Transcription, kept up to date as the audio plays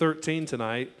13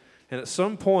 tonight, and at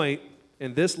some point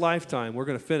in this lifetime, we're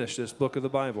going to finish this book of the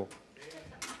Bible.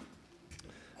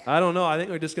 I don't know. I think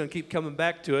we're just going to keep coming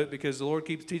back to it because the Lord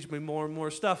keeps teaching me more and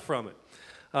more stuff from it.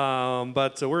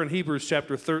 But we're in Hebrews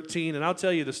chapter 13, and I'll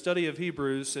tell you, the study of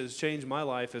Hebrews has changed my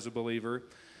life as a believer,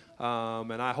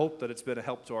 and I hope that it's been a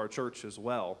help to our church as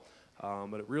well.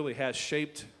 But it really has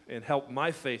shaped and helped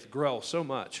my faith grow so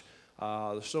much.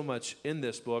 There's so much in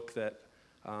this book that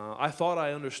I thought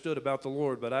I understood about the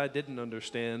Lord, but I didn't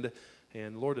understand,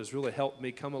 and the Lord has really helped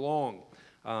me come along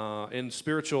in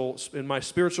my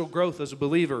spiritual growth as a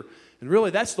believer. And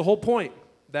really, that's the whole point,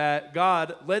 that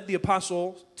God led the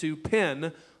apostle to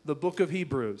pen the book of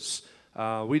Hebrews.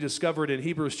 We discovered in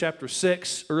Hebrews chapter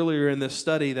 6 earlier in this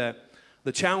study that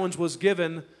the challenge was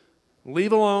given,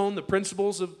 leave alone the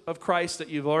principles of Christ that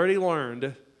you've already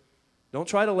learned. Don't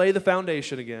try to lay the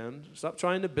foundation again. Stop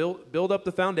trying to build up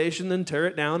the foundation, then tear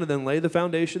it down, and then lay the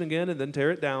foundation again, and then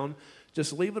tear it down.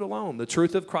 Just leave it alone. The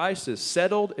truth of Christ is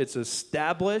settled. It's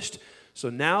established. So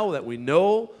now that we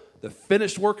know the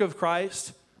finished work of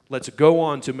Christ, let's go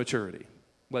on to maturity.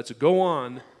 Let's go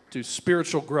on to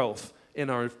spiritual growth in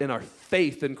our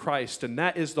faith in Christ. And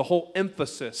that is the whole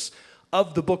emphasis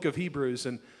of the book of Hebrews.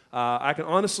 And I can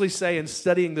honestly say, in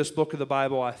studying this book of the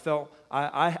Bible,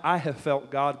 I have felt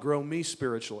God grow me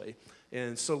spiritually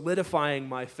and solidifying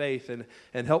my faith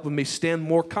and helping me stand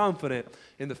more confident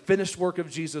in the finished work of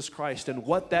Jesus Christ and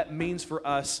what that means for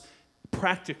us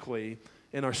practically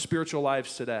in our spiritual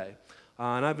lives today.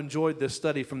 And I've enjoyed this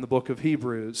study from the book of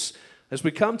Hebrews. As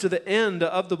we come to the end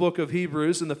of the book of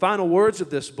Hebrews and the final words of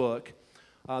this book,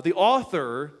 the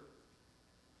author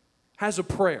has a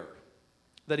prayer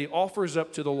that he offers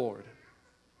up to the Lord.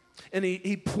 And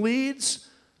he pleads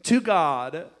to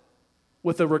God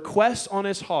with a request on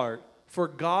his heart for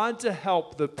God to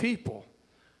help the people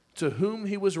to whom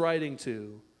he was writing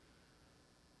to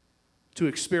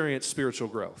experience spiritual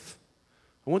growth.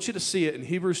 I want you to see it in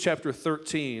Hebrews chapter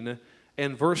 13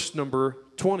 and verse number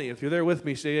 20. If you're there with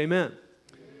me, say amen.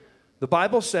 The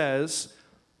Bible says,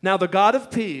 "Now the God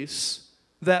of peace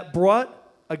that brought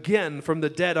again from the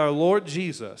dead our Lord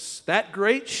Jesus, that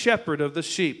great shepherd of the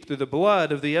sheep, through the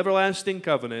blood of the everlasting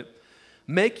covenant,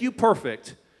 make you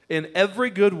perfect in every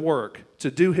good work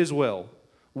to do his will,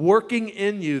 working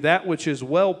in you that which is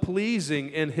well-pleasing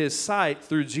in his sight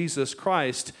through Jesus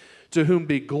Christ, to whom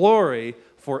be glory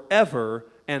forever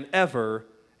and ever.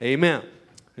 Amen."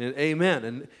 And amen.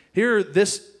 And here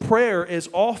this prayer is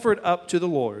offered up to the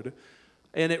Lord,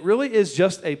 and it really is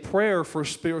just a prayer for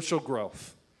spiritual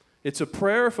growth. It's a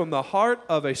prayer from the heart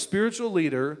of a spiritual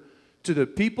leader to the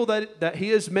people that he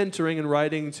is mentoring and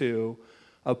writing to,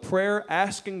 a prayer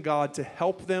asking God to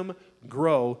help them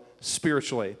grow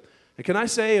spiritually. And can I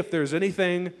say, if there's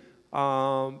anything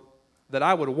that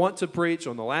I would want to preach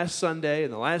on the last Sunday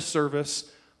and the last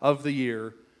service of the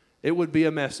year, it would be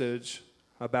a message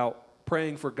about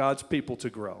praying for God's people to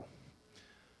grow.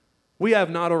 We have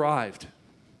not arrived.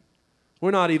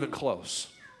 We're not even close.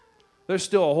 There's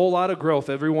still a whole lot of growth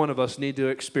every one of us need to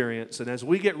experience. And as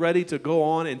we get ready to go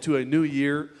on into a new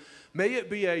year, may it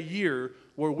be a year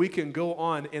where we can go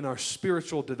on in our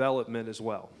spiritual development as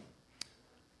well.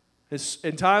 It's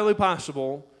entirely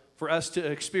possible for us to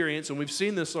experience, and we've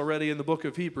seen this already in the book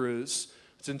of Hebrews,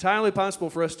 it's entirely possible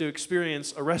for us to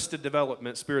experience arrested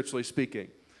development, spiritually speaking.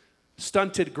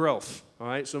 Stunted growth, all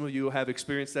right? Some of you have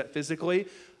experienced that physically.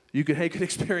 You can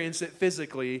experience it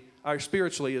physically or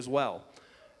spiritually as well.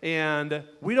 And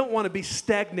we don't want to be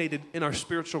stagnated in our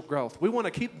spiritual growth. We want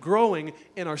to keep growing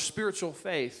in our spiritual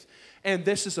faith. And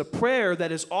this is a prayer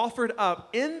that is offered up.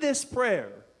 In this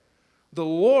prayer, the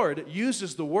Lord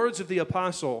uses the words of the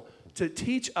apostle to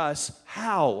teach us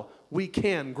how we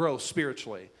can grow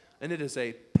spiritually. And it is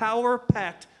a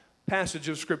power-packed passage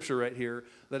of Scripture right here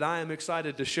that I am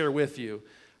excited to share with you.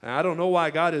 And I don't know why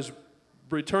God has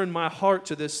returned my heart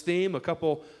to this theme. A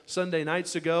couple Sunday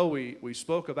nights ago, we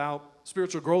spoke about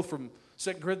spiritual growth from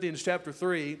 2 Corinthians chapter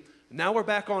 3. Now we're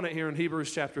back on it here in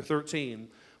Hebrews chapter 13.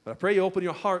 But I pray you open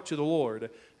your heart to the Lord.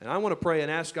 And I want to pray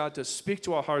and ask God to speak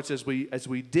to our hearts as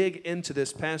we dig into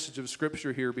this passage of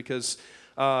Scripture here, because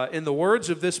in the words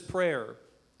of this prayer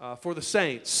for the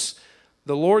saints,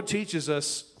 the Lord teaches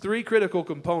us three critical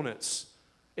components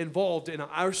involved in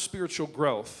our spiritual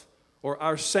growth, or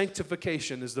our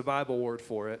sanctification is the Bible word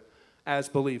for it, as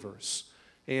believers.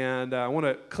 And I want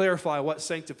to clarify what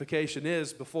sanctification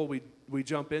is before we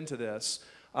jump into this.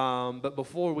 But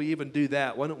before we even do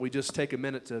that, why don't we just take a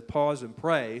minute to pause and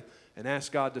pray and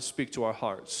ask God to speak to our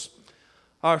hearts.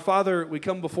 Our Father, we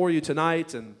come before you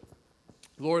tonight, and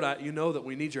Lord, you know that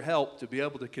we need your help to be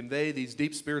able to convey these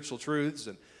deep spiritual truths.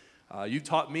 And you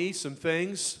taught me some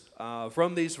things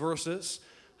from these verses.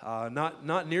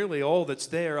 Not nearly all that's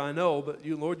there, I know, but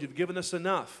you, Lord, you've given us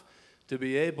enough to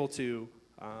be able to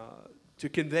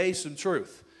convey some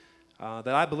truth that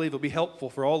I believe will be helpful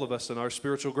for all of us in our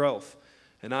spiritual growth.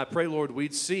 And I pray, Lord,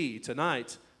 we'd see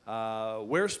tonight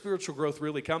where spiritual growth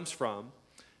really comes from.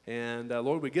 And,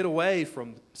 Lord, we get away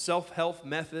from self-help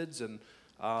methods and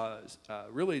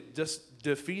really just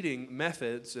defeating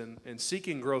methods and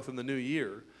seeking growth in the new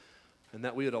year. And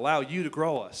that we would allow you to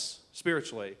grow us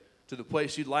spiritually to the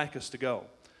place you'd like us to go.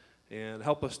 And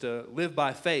help us to live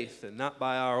by faith and not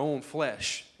by our own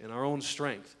flesh and our own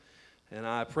strength. And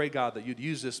I pray, God, that you'd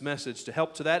use this message to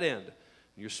help to that end.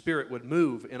 Your Spirit would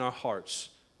move in our hearts.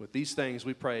 With these things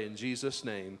we pray in Jesus'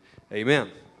 name. Amen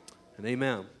and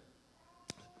amen.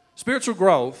 Spiritual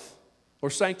growth or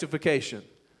sanctification.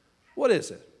 What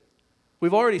is it?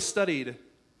 We've already studied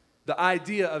the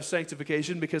idea of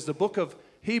sanctification because the book of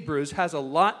Hebrews has a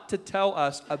lot to tell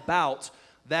us about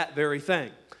that very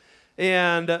thing.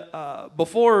 And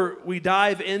before we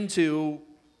dive into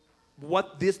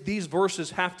what these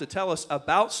verses have to tell us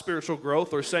about spiritual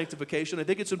growth or sanctification, I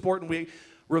think it's important we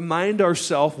remind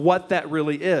ourselves what that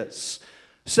really is.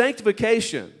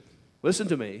 Sanctification, listen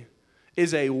to me,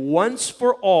 is a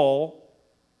once-for-all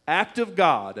act of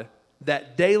God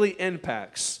that daily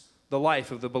impacts the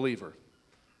life of the believer.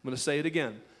 I'm going to say it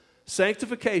again.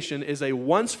 Sanctification is a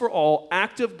once-for-all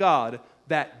act of God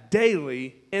that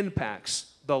daily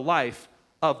impacts the life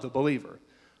of the believer.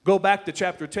 Go back to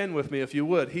chapter 10 with me if you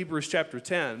would, Hebrews chapter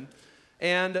 10,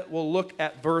 and we'll look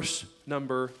at verse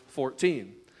number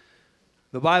 14.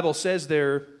 The Bible says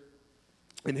there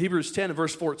in Hebrews 10 and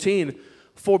verse 14,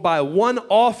 "For by one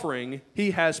offering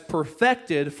he has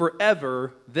perfected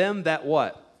forever them that"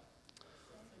 what?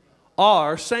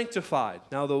 "Are sanctified."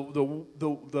 Now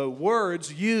the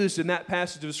words used in that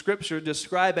passage of Scripture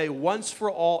describe a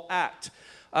once-for-all act.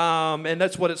 And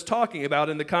that's what it's talking about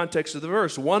in the context of the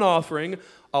verse. One offering,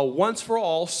 a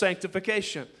once-for-all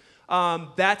sanctification.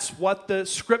 That's what the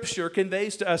Scripture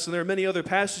conveys to us. And there are many other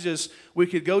passages we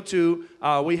could go to.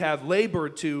 We have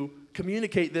labored to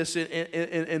communicate this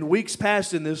in weeks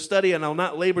past in this study, and I'll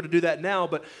not labor to do that now,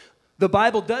 but the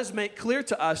Bible does make clear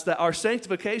to us that our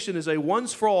sanctification is a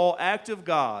once-for-all act of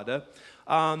God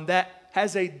that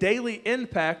has a daily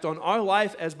impact on our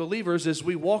life as believers as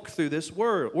we walk through this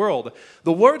world.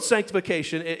 The word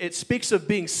sanctification, it speaks of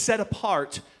being set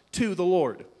apart to the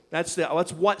Lord. That's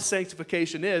what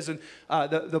sanctification is. And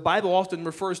the Bible often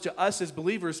refers to us as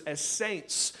believers as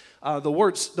saints. The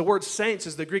word saints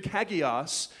is the Greek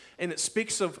hagios, and it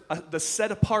speaks of the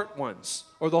set apart ones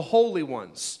or the holy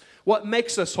ones. What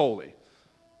makes us holy?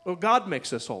 Well, God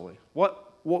makes us holy.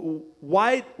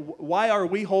 Why are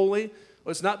we holy? Well,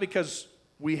 it's not because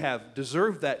we have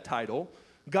deserved that title.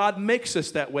 God makes us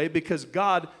that way because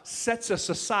God sets us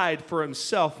aside for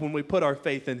himself when we put our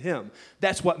faith in him.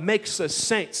 That's what makes us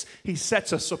saints. He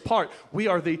sets us apart. We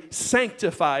are the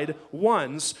sanctified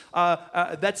ones.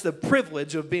 That's the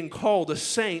privilege of being called a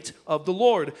saint of the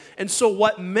Lord. And so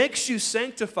what makes you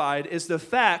sanctified is the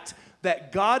fact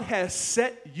that God has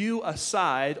set you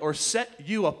aside or set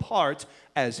you apart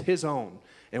as his own.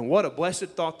 And what a blessed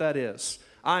thought that is.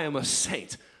 I am a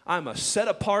saint. I'm a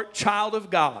set-apart child of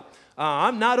God.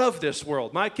 I'm not of this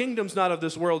world. My kingdom's not of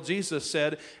this world, Jesus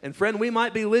said. And friend, we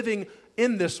might be living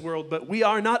in this world, but we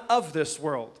are not of this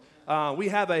world. We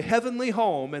have a heavenly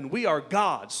home, and we are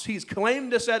God's. He's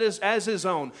claimed us as his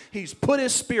own. He's put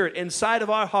his Spirit inside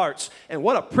of our hearts, and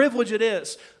what a privilege it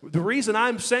is. The reason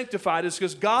I'm sanctified is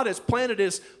because God has planted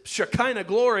his Shekinah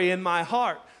glory in my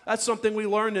heart. That's something we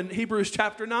learned in Hebrews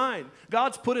chapter 9.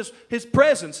 God's put his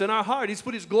presence in our heart. He's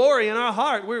put his glory in our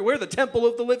heart. We're the temple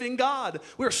of the living God.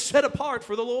 We're set apart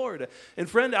for the Lord. And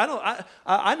friend,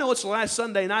 I know it's the last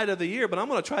Sunday night of the year, but I'm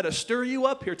going to try to stir you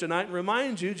up here tonight and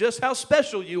remind you just how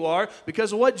special you are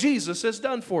because of what Jesus has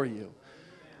done for you.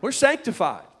 We're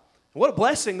sanctified. What a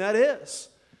blessing that is.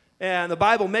 And the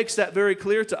Bible makes that very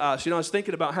clear to us. You know, I was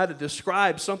thinking about how to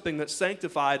describe something that's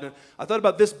sanctified, and I thought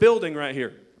about this building right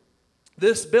here.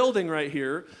 This building right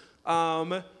here,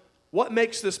 what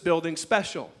makes this building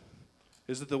special?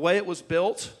 Is it the way it was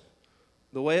built?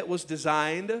 The way it was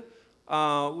designed?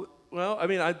 Well, I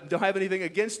mean, I don't have anything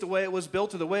against the way it was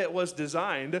built or the way it was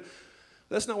designed.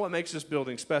 That's not what makes this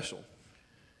building special.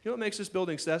 You know what makes this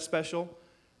building that special?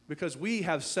 Because we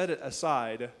have set it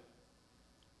aside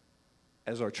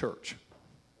as our church.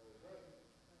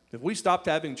 If we stopped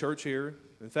having church here,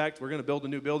 in fact, we're going to build a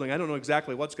new building. I don't know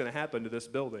exactly what's going to happen to this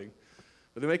building.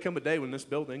 But there may come a day when this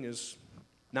building is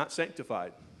not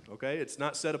sanctified, okay? It's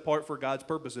not set apart for God's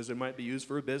purposes. It might be used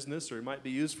for a business or it might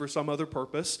be used for some other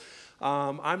purpose.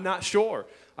 I'm not sure.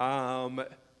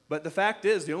 But But the fact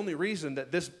is, the only reason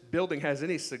that this building has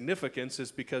any significance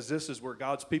is because this is where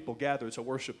God's people gather to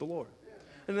worship the Lord.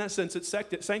 In that sense, it's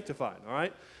sanctified, all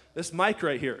right? This mic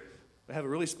right here, I have a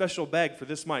really special bag for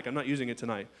this mic. I'm not using it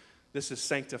tonight. This is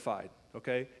sanctified,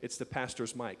 okay? It's the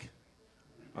pastor's mic.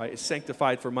 All right, it's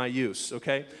sanctified for my use,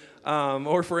 okay?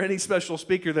 Or for any special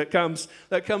speaker that comes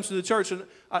to the church. And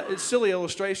it's a silly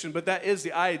illustration, but that is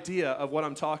the idea of what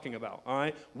I'm talking about, all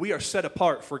right? We are set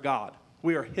apart for God.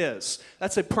 We are His.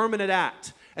 That's a permanent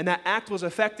act. And that act was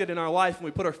effected in our life when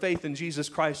we put our faith in Jesus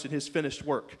Christ and His finished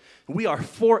work. We are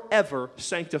forever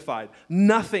sanctified.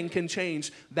 Nothing can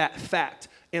change that fact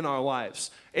in our lives.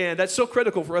 And that's so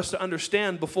critical for us to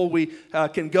understand before we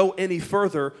can go any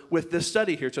further with this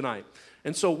study here tonight.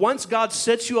 And so once God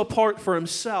sets you apart for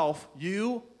Himself,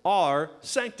 you are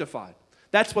sanctified.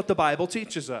 That's what the Bible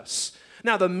teaches us.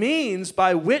 Now, the means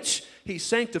by which He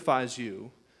sanctifies you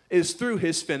is through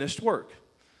His finished work.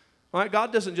 All right,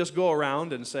 God doesn't just go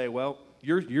around and say, well,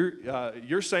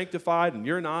 you're sanctified and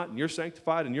you're not, and you're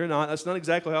sanctified and you're not. That's not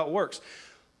exactly how it works.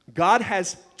 God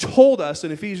has told us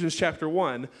in Ephesians chapter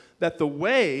 1 that the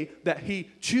way that He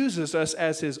chooses us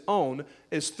as His own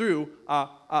is through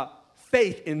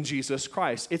faith in Jesus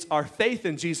Christ. It's our faith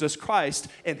in Jesus Christ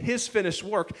and His finished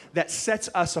work that sets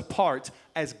us apart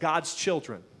as God's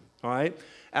children. All right?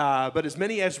 But as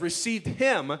many as received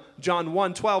Him, John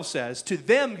 1:12 says, to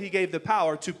them He gave the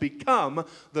power to become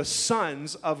the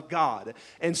sons of God.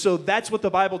 And so that's what the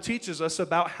Bible teaches us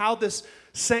about how this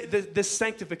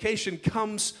sanctification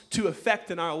comes to effect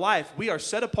in our life. We are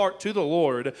set apart to the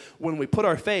Lord when we put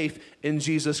our faith in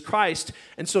Jesus Christ.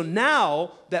 And so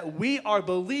now that we are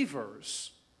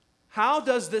believers, how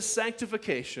does this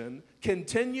sanctification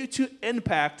continue to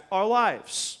impact our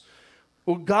lives?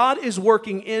 Well, God is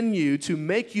working in you to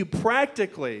make you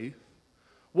practically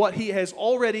what He has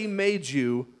already made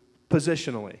you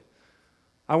positionally.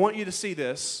 I want you to see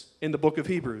this in the book of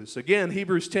Hebrews. Again,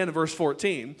 Hebrews 10 and verse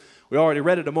 14. We already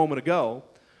read it a moment ago.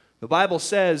 The Bible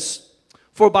says,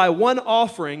 for by one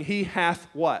offering He hath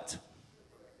what?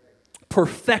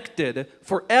 Perfected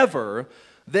forever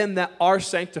them that are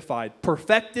sanctified.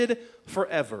 Perfected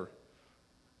forever.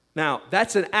 Now,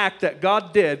 that's an act that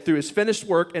God did through His finished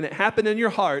work, and it happened in your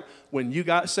heart when you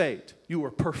got saved. You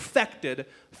were perfected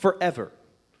forever.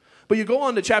 But you go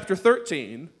on to chapter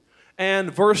 13 and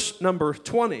verse number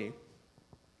 20,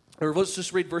 or let's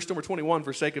just read verse number 21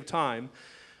 for sake of time.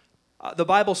 The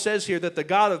Bible says here that the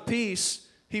God of peace,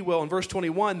 He will, in verse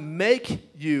 21,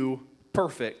 make you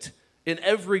perfect in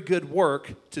every good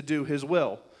work to do His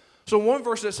will. So in one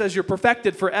verse it says you're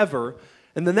perfected forever.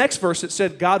 In the next verse, it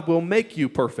said, God will make you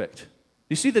perfect.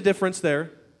 You see the difference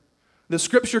there? The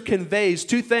Scripture conveys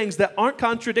two things that aren't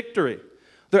contradictory.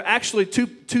 They're actually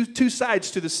two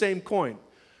sides to the same coin,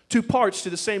 two parts to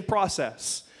the same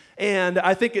process. And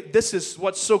I think this is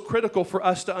what's so critical for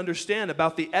us to understand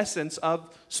about the essence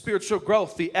of spiritual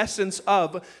growth, the essence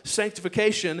of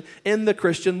sanctification in the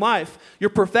Christian life.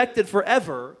 You're perfected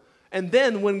forever. And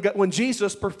then when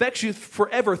Jesus perfects you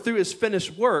forever through His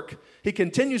finished work, He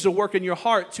continues to work in your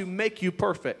heart to make you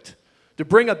perfect, to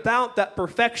bring about that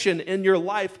perfection in your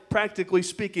life, practically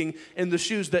speaking, in the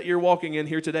shoes that you're walking in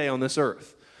here today on this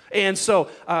earth. And so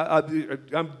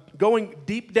I'm going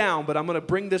deep down, but I'm going to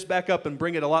bring this back up and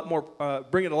make it a lot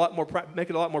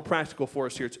more practical for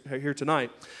us here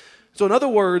tonight. So in other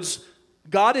words,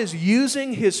 God is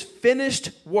using His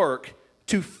finished work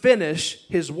to finish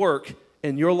His work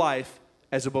in your life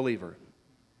as a believer.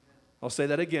 I'll say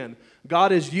that again.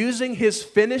 God is using His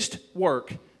finished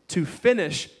work to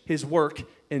finish His work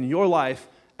in your life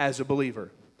as a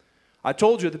believer. I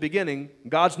told you at the beginning,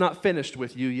 God's not finished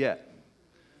with you yet.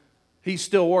 He's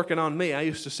still working on me. I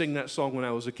used to sing that song when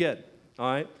I was a kid.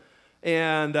 All right?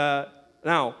 And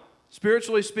now,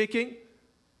 spiritually speaking,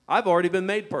 I've already been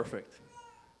made perfect.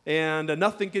 And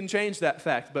nothing can change that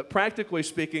fact. But practically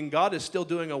speaking, God is still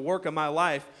doing a work in my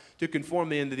life to conform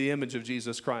me into the image of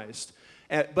Jesus Christ.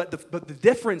 But the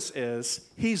difference is,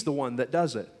 He's the one that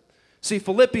does it. See,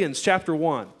 Philippians chapter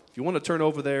 1. If you want to turn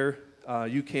over there,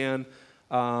 you can.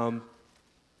 Well,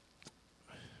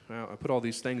 I put all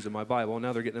these things in my Bible,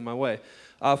 now they're getting in my way.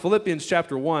 Philippians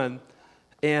chapter 1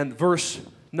 and verse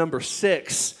number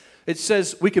 6. It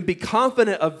says, we can be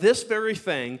confident of this very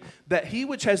thing, that He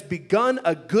which has begun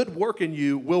a good work in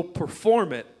you will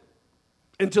perform it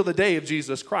until the day of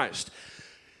Jesus Christ.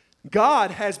 God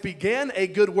has began a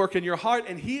good work in your heart,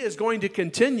 and He is going to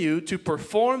continue to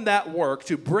perform that work,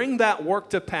 to bring that work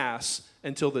to pass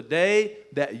until the day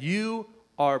that you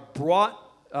are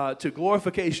brought to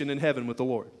glorification in heaven with the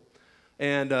Lord.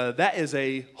 And that is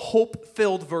a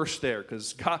hope-filled verse there,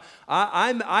 because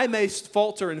I may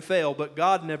falter and fail, but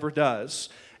God never does.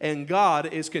 and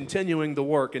God is continuing the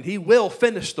work, and He will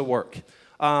finish the work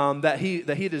that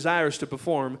He desires to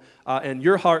perform in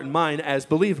your heart and mine as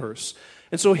believers.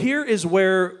 And so here is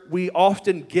where we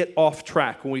often get off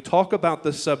track when we talk about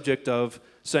the subject of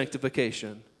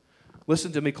sanctification.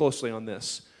 Listen to me closely on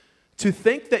this. To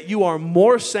think that you are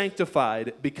more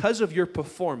sanctified because of your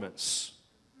performance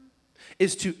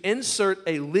is to insert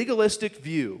a legalistic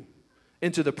view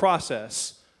into the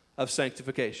process of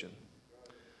sanctification.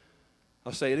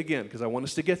 I'll say it again because I want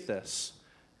us to get this.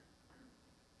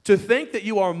 To think that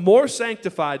you are more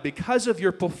sanctified because of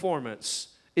your performance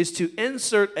is to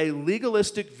insert a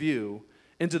legalistic view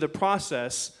into the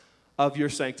process of your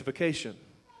sanctification.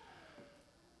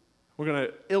 We're going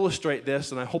to illustrate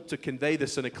this, and I hope to convey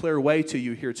this in a clear way to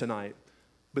you here tonight.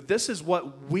 But this is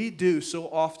what we do so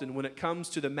often when it comes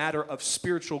to the matter of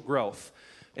spiritual growth.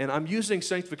 And I'm using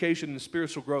sanctification and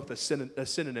spiritual growth as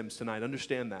synonyms tonight.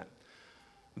 Understand that.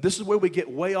 This is where we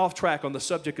get way off track on the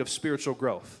subject of spiritual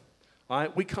growth. All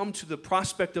right? We come to the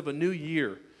prospect of a new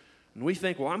year, and we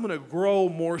think, well, I'm going to grow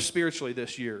more spiritually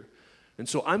this year. And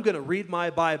so I'm going to read my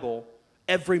Bible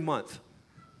every month.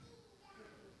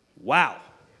 Wow.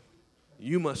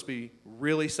 You must be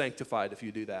really sanctified if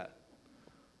you do that.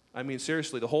 I mean,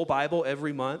 seriously, the whole Bible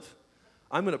every month.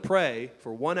 I'm going to pray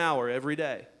for 1 hour every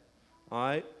day. All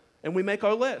right? And we make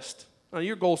our list. Now,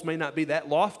 your goals may not be that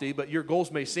lofty, but your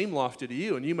goals may seem lofty to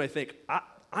you, and you may think,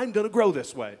 I'm going to grow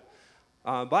this way.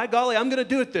 By golly, I'm going to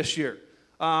do it this year.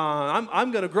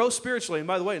 I'm going to grow spiritually. And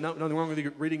by the way, nothing wrong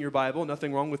with reading your Bible,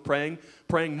 nothing wrong with praying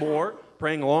more,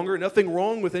 praying longer, nothing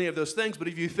wrong with any of those things. But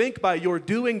if you think by your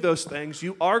doing those things,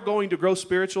 you are going to grow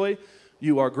spiritually,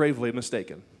 you are gravely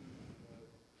mistaken.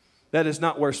 That is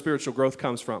not where spiritual growth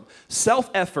comes from.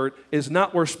 Self-effort is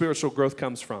not where spiritual growth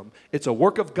comes from. It's a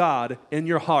work of God in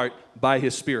your heart by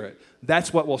His Spirit.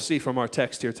 That's what we'll see from our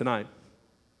text here tonight.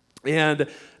 And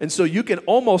so you can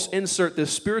almost insert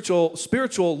this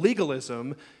spiritual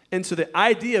legalism into the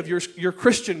idea of your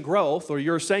Christian growth or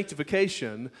your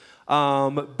sanctification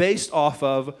based off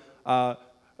of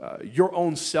your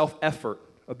own self-effort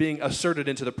of being asserted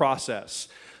into the process.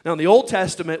 Now, in the Old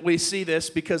Testament, we see this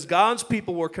because God's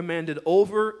people were commanded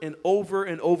over and over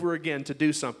and over again to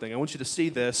do something. I want you to see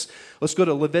this. Let's go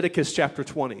to Leviticus chapter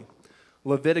 20.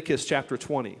 Leviticus chapter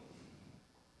 20.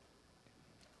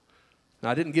 Now,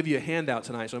 I didn't give you a handout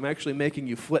tonight, so I'm actually making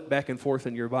you flip back and forth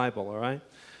in your Bible, all right?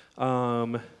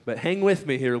 But hang with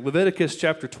me here. Leviticus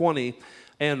chapter 20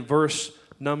 and verse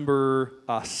number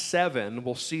 7.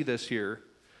 We'll see this here.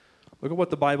 Look at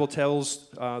what the Bible tells,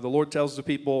 the Lord tells the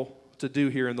people to do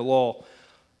here in the law.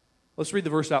 Let's read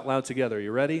the verse out loud together.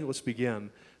 You ready? Let's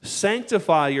begin.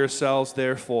 Sanctify yourselves,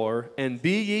 therefore, and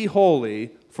be ye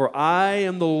holy, for I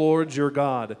am the Lord your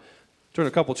God. Turn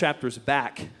a couple chapters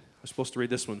back. I'm supposed to read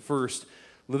this one first.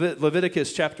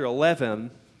 Leviticus chapter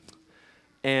 11,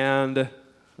 and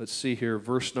let's see here,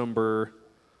 verse number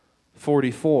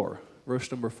 44.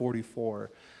 Verse number 44.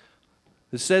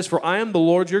 It says, For I am the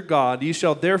Lord your God, ye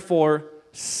shall therefore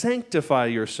sanctify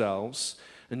yourselves,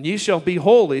 and ye shall be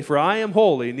holy, for I am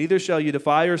holy, neither shall ye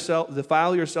defile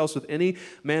yourselves with any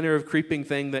manner of creeping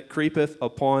thing that creepeth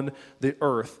upon the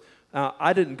earth.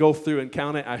 I didn't go through and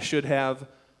count it, I should have.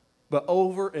 But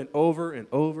over and over and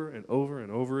over and over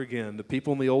and over again, the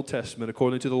people in the Old Testament,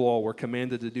 according to the law, were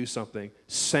commanded to do something.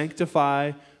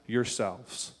 Sanctify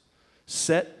yourselves.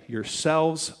 Set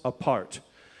yourselves apart.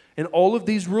 And all of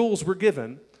these rules were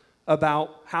given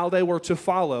about how they were to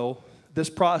follow this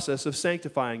process of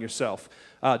sanctifying yourself.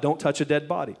 Don't touch a dead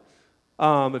body.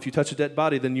 If you touch a dead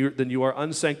body, then you are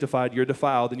unsanctified, you're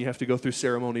defiled, and you have to go through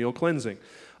ceremonial cleansing.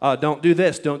 Don't do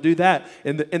this, don't do that.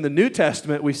 In the New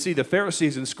Testament, we see the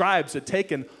Pharisees and scribes had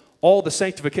taken all the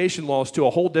sanctification laws to a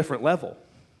whole different level.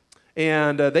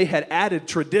 And they had added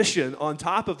tradition on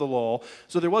top of the law.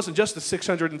 So there wasn't just the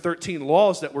 613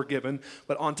 laws that were given,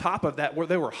 but on top of that,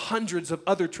 there were hundreds of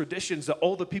other traditions that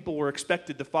all the people were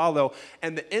expected to follow.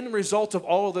 And the end result of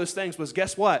all of those things was,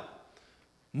 guess what?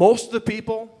 Most of the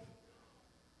people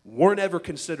weren't ever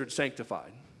considered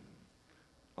sanctified.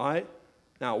 All right?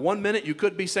 Now, 1 minute you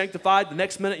could be sanctified, the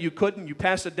next minute you couldn't. You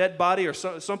passed a dead body or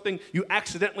something, you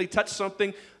accidentally touched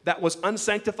something that was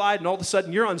unsanctified, and all of a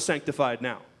sudden you're unsanctified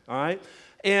now. All right?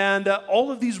 And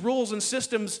all of these rules and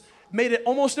systems made it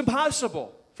almost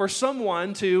impossible for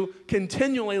someone to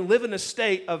continually live in a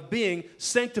state of being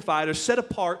sanctified or set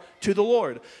apart to the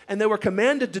Lord. And they were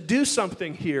commanded to do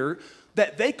something here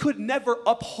that they could never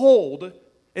uphold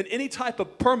in any type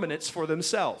of permanence for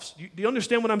themselves. Do you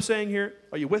understand what I'm saying here?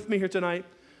 Are you with me here tonight?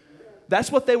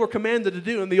 That's what they were commanded to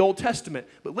do in the Old Testament.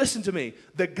 But listen to me.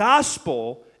 The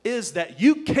gospel is that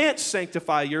you can't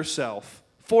sanctify yourself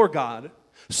for God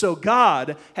So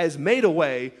God has made a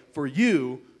way for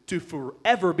you to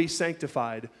forever be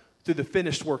sanctified through the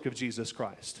finished work of Jesus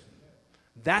Christ.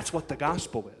 That's what the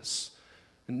gospel is.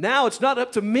 And now it's not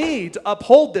up to me to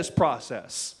uphold this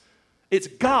process. It's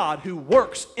God who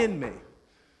works in me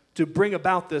to bring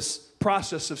about this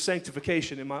process of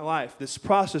sanctification in my life, this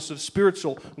process of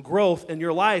spiritual growth in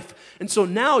your life. And so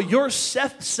now your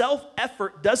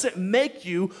self-effort doesn't make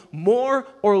you more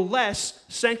or less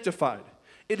sanctified.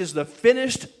 It is the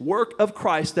finished work of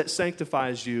Christ that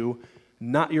sanctifies you,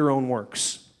 not your own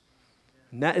works.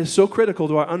 And that is so critical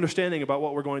to our understanding about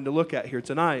what we're going to look at here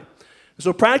tonight.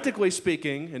 So practically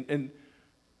speaking, and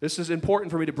this is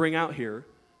important for me to bring out here,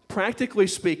 practically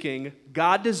speaking,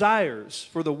 God desires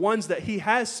for the ones that He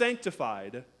has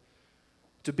sanctified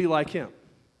to be like Him.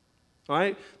 All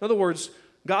right? In other words,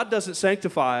 God doesn't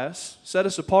sanctify us, set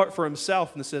us apart for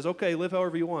Himself, and says, okay, live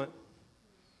however you want.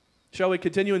 Shall we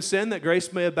continue in sin that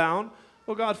grace may abound?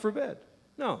 Well, God forbid.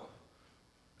 No.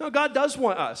 No, God does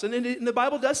want us. And the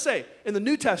Bible does say in the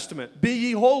New Testament, be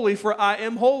ye holy, for I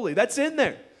am holy. That's in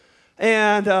there.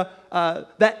 And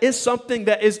that is something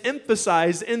that is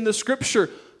emphasized in the Scripture.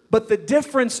 But the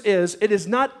difference is, it is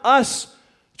not us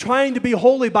trying to be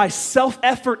holy by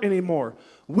self-effort anymore.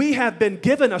 We have been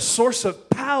given a source of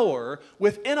power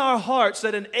within our hearts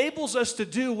that enables us to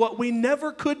do what we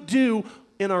never could do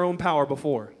in our own power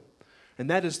before. And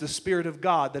that is the Spirit of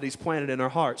God that He's planted in our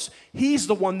hearts. He's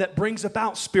the one that brings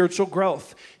about spiritual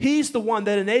growth. He's the one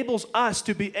that enables us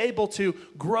to be able to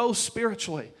grow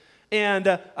spiritually. And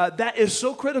that is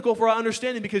so critical for our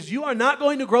understanding, because you are not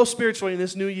going to grow spiritually in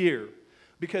this new year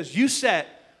because you set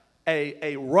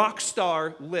a rock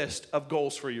star list of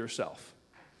goals for yourself.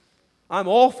 I'm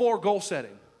all for goal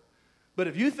setting. But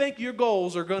if you think your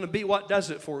goals are going to be what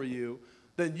does it for you,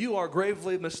 then you are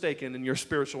gravely mistaken in your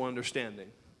spiritual understanding.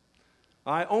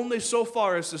 Only so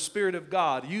far as the Spirit of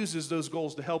God uses those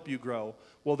goals to help you grow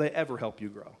will they ever help you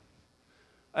grow.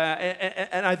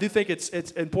 And I do think it's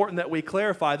important that we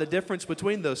clarify the difference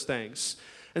between those things.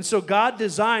 And so God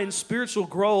designed spiritual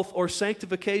growth or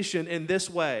sanctification in this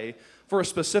way for a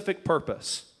specific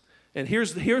purpose. And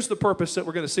here's the purpose that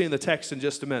we're going to see in the text in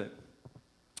just a minute.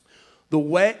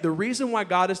 The reason why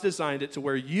God has designed it to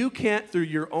where you can't, through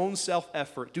your own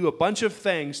self-effort, do a bunch of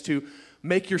things to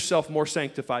make yourself more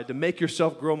sanctified, to make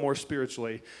yourself grow more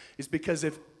spiritually, is because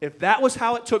if that was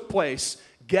how it took place,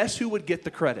 guess who would get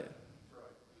the credit?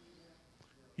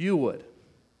 You would.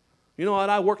 You know what?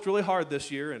 I worked really hard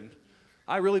this year, and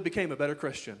I really became a better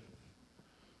Christian.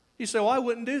 You say, well, I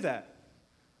wouldn't do that.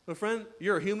 Well, friend,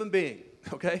 you're a human being,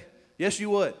 okay? Yes, you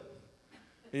would.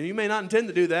 And you may not intend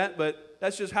to do that, but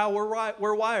that's just how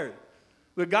we're wired.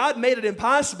 But God made it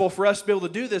impossible for us to be able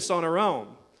to do this on our own.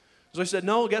 So He said,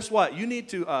 no, guess what? You need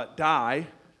to die.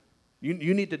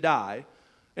 You need to die.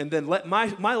 And then let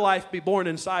my life be born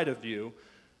inside of you.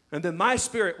 And then my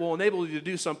Spirit will enable you to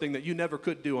do something that you never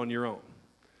could do on your own.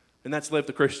 And that's live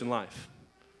the Christian life.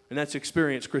 And that's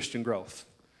experience Christian growth.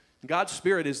 God's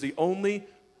Spirit is the only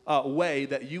way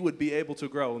that you would be able to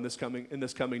grow in this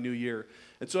coming new year.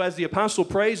 And so as the apostle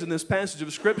prays in this passage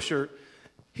of Scripture,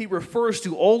 he refers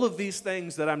to all of these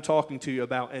things that I'm talking to you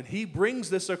about. And he brings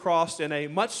this across in a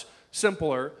much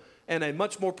simpler and a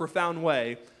much more profound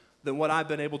way than what I've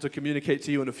been able to communicate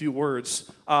to you in a few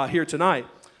words here tonight.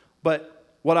 But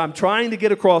what I'm trying to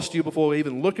get across to you before we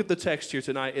even look at the text here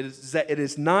tonight is that it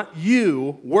is not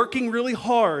you working really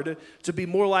hard to be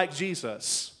more like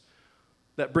Jesus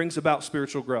that brings about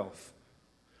spiritual growth.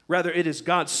 Rather, it is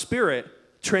God's Spirit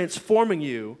transforming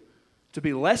you to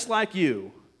be less like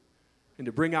you and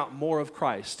to bring out more of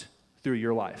Christ through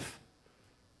your life.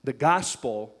 The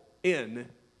gospel in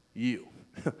you.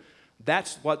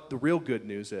 That's what the real good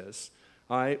news is.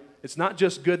 All right? It's not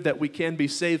just good that we can be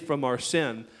saved from our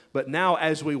sin, but now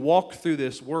as we walk through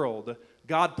this world,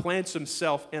 God plants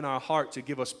Himself in our heart to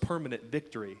give us permanent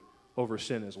victory over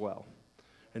sin as well.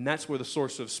 And that's where the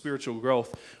source of spiritual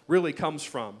growth really comes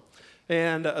from.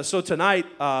 And so tonight,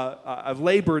 I've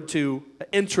labored to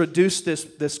introduce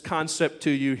this concept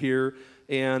to you here,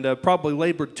 and probably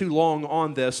labored too long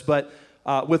on this, but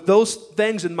with those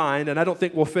things in mind, and I don't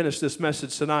think we'll finish this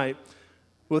message tonight,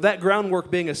 with that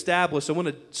groundwork being established, I want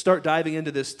to start diving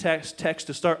into this text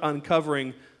to start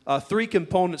uncovering three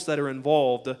components that are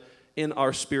involved in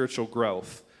our spiritual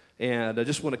growth. And I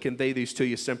just want to convey these to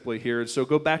you simply here. So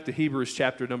go back to Hebrews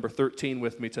chapter number 13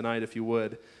 with me tonight, if you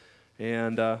would.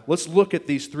 And let's look at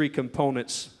these three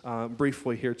components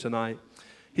briefly here tonight.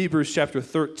 Hebrews chapter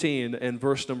 13 and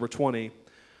verse number 20.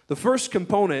 The first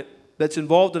component that's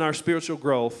involved in our spiritual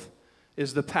growth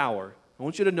is the power. I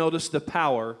want you to notice the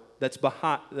power that's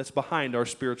behind our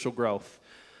spiritual growth.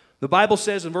 The Bible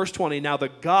says in verse 20, now the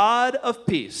God of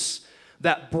peace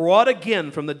that brought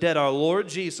again from the dead our Lord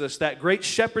Jesus, that great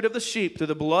shepherd of the sheep, through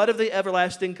the blood of the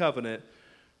everlasting covenant,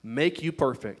 make you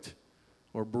perfect,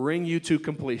 or bring you to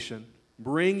completion,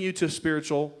 bring you to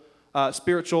spiritual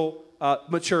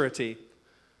maturity.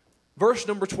 Verse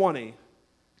number 20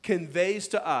 conveys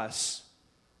to us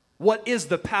what is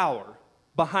the power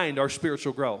behind our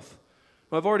spiritual growth.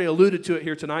 I've already alluded to it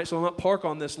here tonight, so I'll not park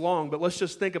on this long, but let's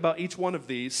just think about each one of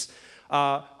these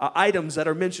items that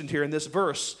are mentioned here in this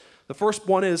verse. The first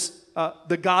one is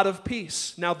the God of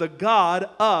peace. Now, the God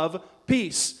of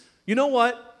peace. You know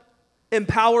what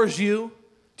empowers you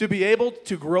to be able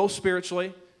to grow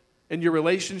spiritually in your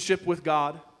relationship with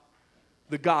God?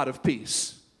 The God of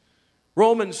peace.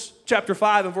 Romans chapter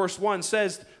 5 and verse 1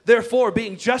 says, therefore,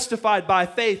 being justified by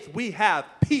faith, we have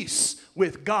peace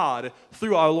with God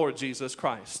through our Lord Jesus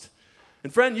Christ.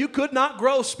 And friend, you could not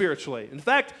grow spiritually. In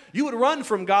fact, you would run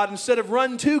from God instead of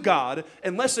run to God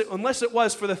unless it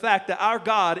was for the fact that our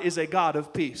God is a God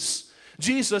of peace.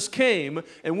 Jesus came,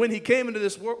 and when he came into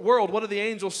this world, what did the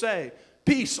angels say?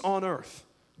 Peace on earth,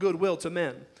 goodwill to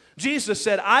men. Jesus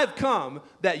said, I've come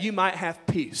that you might have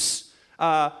peace.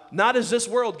 Not as this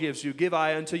world gives you, give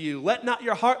I unto you. Let not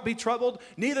your heart be troubled,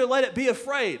 neither let it be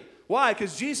afraid. Why?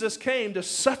 Because Jesus came to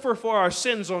suffer for our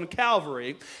sins on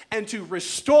Calvary and to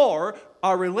restore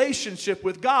our relationship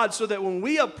with God so that when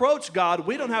we approach God,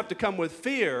 we don't have to come with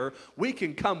fear. We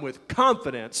can come with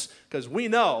confidence because we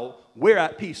know we're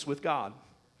at peace with God.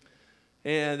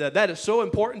 And that is so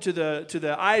important to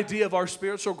the idea of our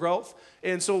spiritual growth.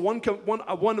 And so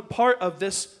one part of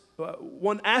this,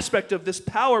 one aspect of this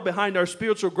power behind our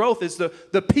spiritual growth is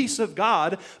the peace of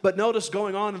God. But notice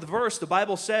going on in the verse, the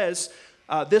Bible says,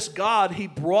 this God, he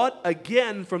brought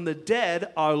again from the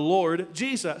dead our Lord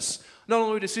Jesus. Not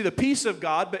only to see the peace of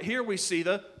God, but here we see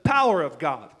the power of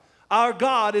God. Our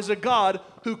God is a God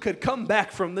who could come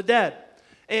back from the dead.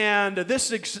 And this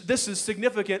is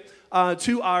significant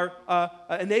to our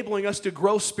enabling us to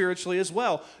grow spiritually as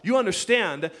well. You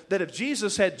understand that if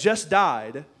Jesus had just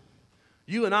died,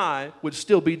 you and I would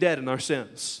still be dead in our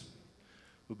sins.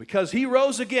 But because he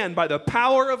rose again by the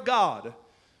power of God,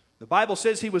 the Bible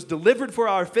says he was delivered for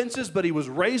our offenses, but he was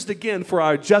raised again for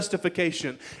our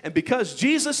justification. And because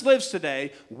Jesus lives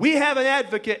today, we have an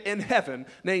advocate in heaven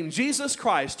named Jesus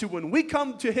Christ, who when we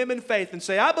come to him in faith and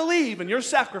say, I believe in your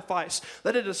sacrifice,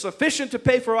 that it is sufficient to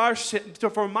pay for our sin,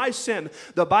 for my sin,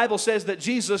 the Bible says that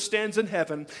Jesus stands in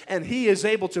heaven and he is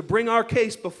able to bring our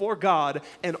case before God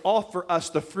and offer us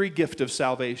the free gift of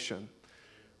salvation.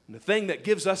 And the thing that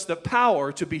gives us the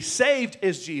power to be saved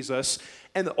is Jesus.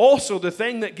 And also the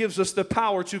thing that gives us the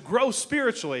power to grow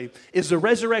spiritually is the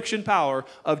resurrection power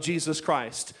of Jesus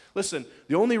Christ. Listen,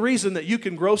 the only reason that you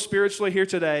can grow spiritually here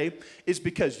today is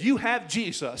because you have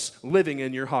Jesus living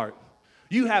in your heart.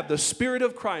 You have the Spirit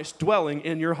of Christ dwelling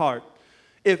in your heart.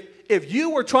 If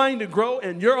you were trying to grow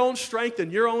in your own strength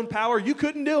and your own power, you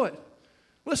couldn't do it.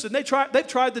 Listen, they've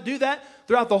tried to do that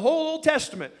throughout the whole Old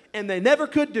Testament, and they never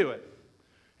could do it.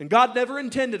 And God never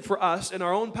intended for us in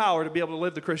our own power to be able to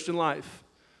live the Christian life.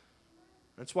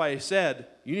 That's why he said,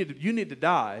 you need to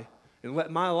die and let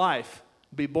my life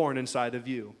be born inside of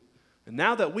you. And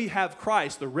now that we have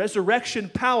Christ, the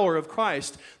resurrection power of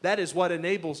Christ, that is what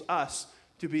enables us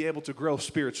to be able to grow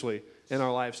spiritually in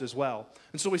our lives as well.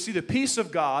 And so we see the peace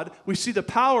of God, we see the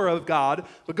power of God,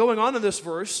 but going on in this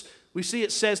verse, we see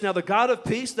it says, now the God of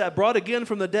peace that brought again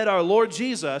from the dead our Lord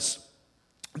Jesus,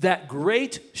 that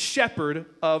great shepherd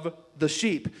of the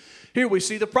sheep. Here we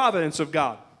see the providence of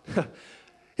God.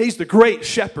 He's the great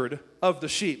shepherd of the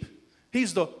sheep.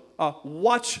 He's the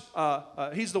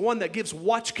he's the one that gives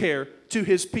watch care to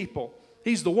his people.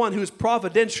 He's the one who's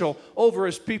providential over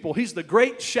his people. He's the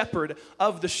great shepherd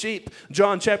of the sheep.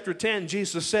 John chapter 10,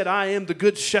 Jesus said, I am the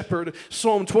good shepherd.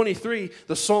 Psalm 23,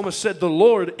 the psalmist said, the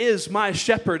Lord is my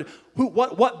shepherd.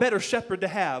 What better shepherd to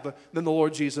have than the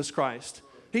Lord Jesus Christ?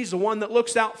 He's the one that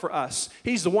looks out for us.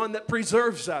 He's the one that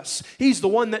preserves us. He's the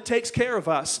one that takes care of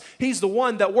us. He's the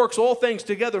one that works all things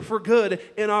together for good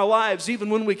in our lives, even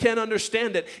when we can't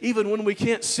understand it, even when we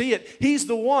can't see it. He's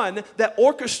the one that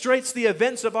orchestrates the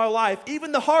events of our life,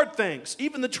 even the hard things,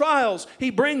 even the trials he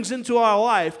brings into our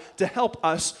life to help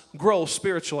us grow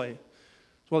spiritually.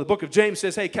 Well, the book of James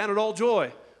says, hey, count it all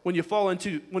joy when you fall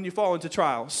into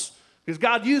trials. Because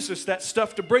God uses that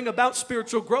stuff to bring about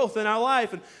spiritual growth in our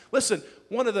life. And listen,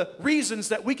 one of the reasons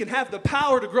that we can have the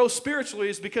power to grow spiritually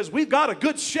is because we've got a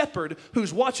good shepherd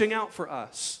who's watching out for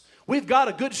us. We've got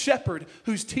a good shepherd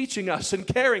who's teaching us and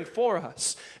caring for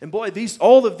us. And boy,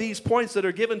 all of these points that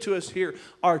are given to us here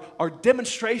are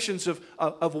demonstrations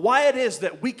of why it is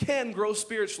that we can grow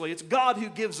spiritually. It's God who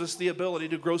gives us the ability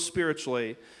to grow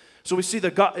spiritually. So we see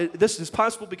this is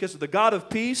possible because of the God of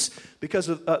peace, because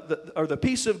of the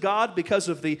peace of God, because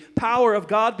of the power of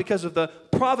God, because of the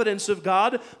providence of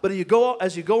God. But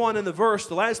as you go on in the verse,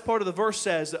 the last part of the verse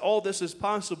says that all this is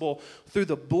possible through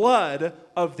the blood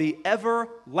of the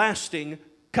everlasting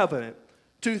covenant.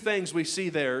 Two things we see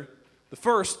there. The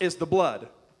first is the blood.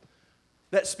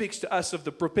 That speaks to us of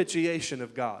the propitiation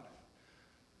of God.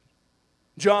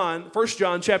 1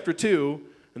 John chapter 2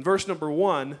 and verse number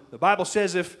 1, the Bible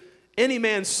says, if any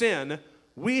man sin,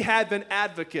 we have an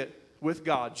advocate with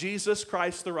God, Jesus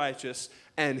Christ the righteous,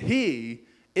 and he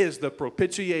is the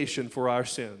propitiation for our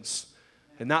sins.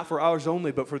 And not for ours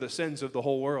only, but for the sins of the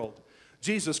whole world.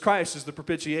 Jesus Christ is the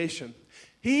propitiation.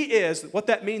 What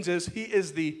that means is, he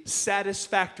is the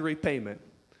satisfactory payment.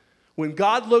 When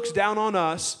God looks down on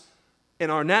us in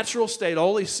our natural state,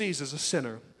 all he sees is a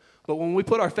sinner. But when we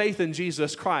put our faith in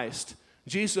Jesus Christ,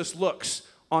 Jesus looks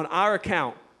on our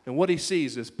account, and what he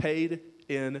sees is paid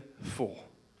in full.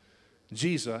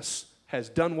 Jesus has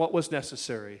done what was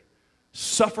necessary,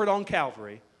 suffered on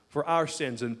Calvary for our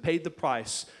sins, and paid the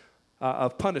price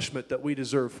of punishment that we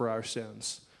deserve for our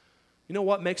sins. You know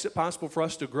what makes it possible for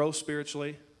us to grow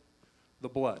spiritually? The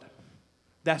blood.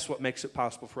 That's what makes it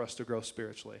possible for us to grow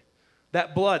spiritually.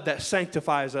 That blood that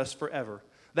sanctifies us forever.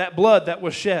 That blood that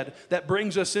was shed, that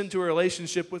brings us into a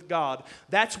relationship with God.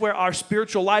 That's where our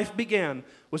spiritual life began,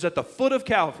 was at the foot of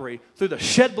Calvary through the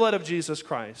shed blood of Jesus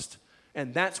Christ.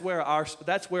 And that's where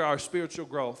our spiritual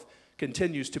growth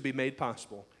continues to be made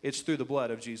possible. It's through the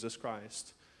blood of Jesus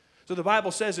Christ. So the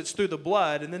Bible says it's through the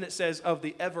blood, and then it says of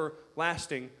the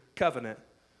everlasting covenant.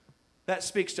 That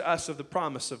speaks to us of the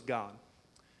promise of God.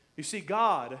 You see,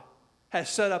 God has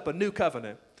set up a new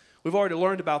covenant. We've already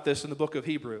learned about this in the book of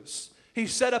Hebrews. He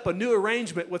set up a new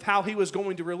arrangement with how he was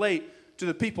going to relate to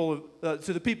the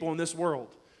people in this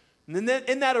world. And then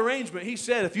in that arrangement, he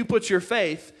said, if you put your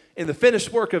faith in the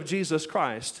finished work of Jesus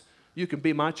Christ, you can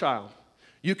be my child.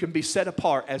 You can be set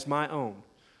apart as my own.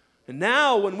 And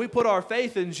now when we put our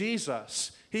faith in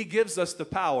Jesus, he gives us the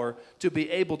power to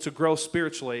be able to grow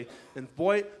spiritually. And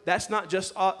boy, that's not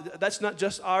just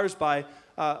ours by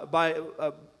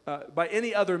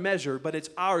any other measure, but it's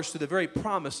ours through the very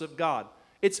promise of God.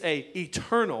 It's an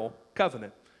eternal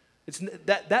covenant.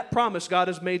 That promise God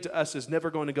has made to us is never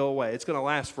going to go away. It's going to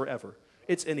last forever.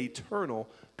 It's an eternal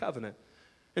covenant.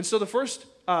 And so the first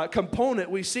component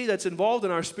we see that's involved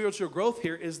in our spiritual growth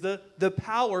here is the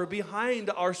power behind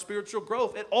our spiritual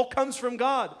growth. It all comes from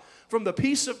God, from the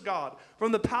peace of God,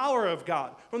 from the power of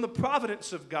God, from the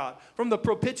providence of God, from the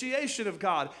propitiation of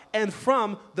God, and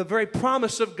from the very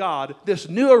promise of God, this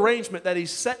new arrangement that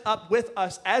he's set up with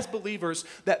us as believers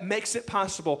that makes it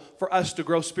possible for us to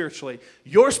grow spiritually.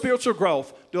 Your spiritual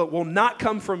growth will not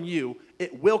come from you.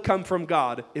 It will come from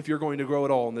God if you're going to grow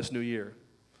at all in this new year.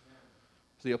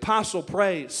 The apostle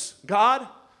prays, God,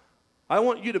 I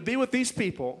want you to be with these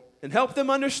people and help them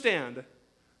understand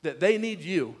that they need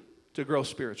you to grow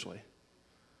spiritually.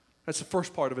 That's the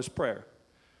first part of his prayer.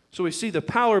 So we see the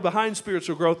power behind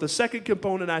spiritual growth. The second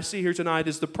component I see here tonight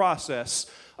is the process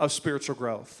of spiritual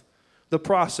growth. The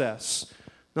process.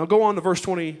 Now go on to verse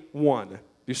 21. If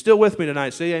you're still with me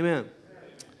tonight, say amen.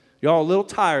 Y'all a little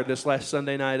tired this last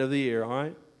Sunday night of the year, all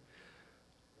right?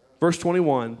 Verse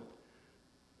 21.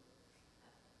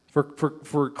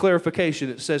 For clarification,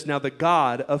 it says, now the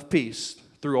God of peace,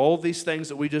 through all these things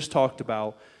that we just talked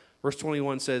about, verse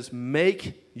 21 says,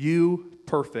 make you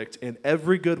perfect in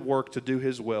every good work to do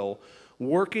his will,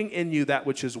 working in you that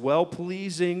which is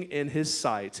well-pleasing in his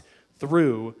sight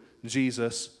through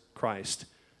Jesus Christ.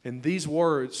 In these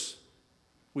words,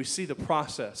 we see the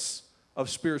process of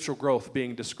spiritual growth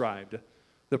being described,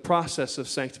 the process of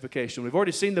sanctification. We've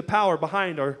already seen the power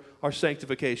behind our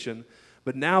sanctification,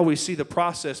 but now we see the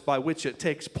process by which it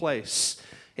takes place.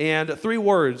 And 3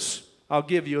 words I'll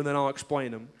give you, and then I'll explain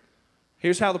them.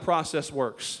 Here's how the process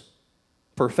works.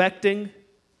 Perfecting,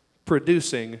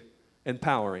 producing, and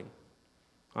powering.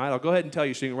 All right, I'll go ahead and tell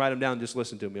you so you can write them down and just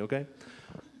listen to me, okay?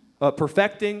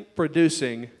 Perfecting,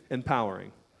 producing, and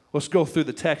powering. Let's go through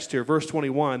the text here. Verse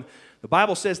 21, the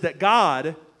Bible says that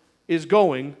God is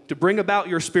going to bring about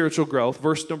your spiritual growth.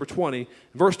 Verse number 20.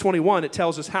 Verse 21, it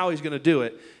tells us how he's going to do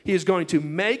it. He is going to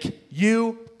make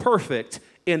you perfect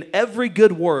in every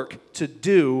good work to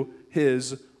do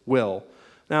his will.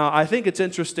 Now, I think it's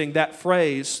interesting, that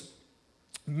phrase,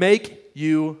 make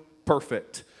you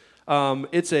perfect.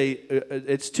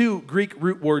 It's 2 Greek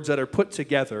root words that are put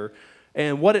together.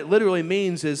 And what it literally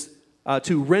means is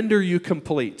to render you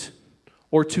complete,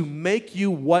 or to make you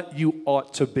what you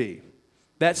ought to be.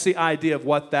 That's the idea of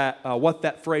what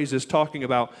that phrase is talking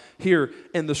about here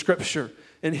in the Scripture.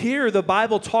 And here the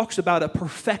Bible talks about a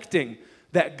perfecting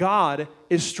that God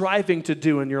is striving to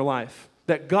do in your life,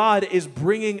 that God is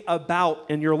bringing about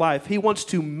in your life. He wants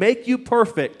to make you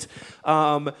perfect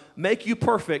in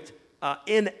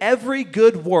every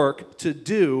good work to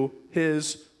do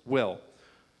His will.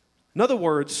 In other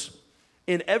words,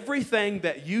 in every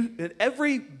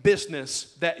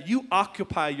business that you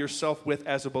occupy yourself with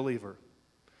as a believer,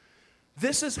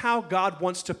 this is how God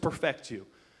wants to perfect you.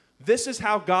 This is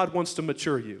how God wants to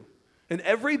mature you. In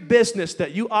every business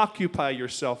that you occupy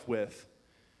yourself with,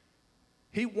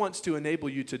 He wants to enable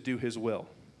you to do His will.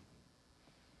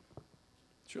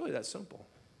 It's really that simple.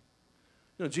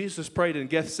 You know, Jesus prayed in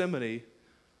Gethsemane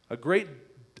a great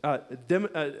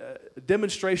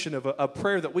demonstration of a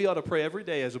prayer that we ought to pray every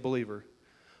day as a believer.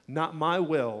 Not my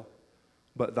will,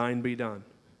 but thine be done.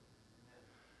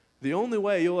 The only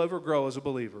way you'll ever grow as a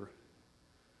believer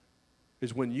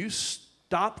is when you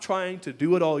stop trying to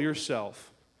do it all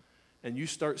yourself and you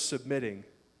start submitting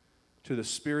to the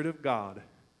Spirit of God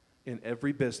in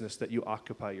every business that you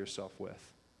occupy yourself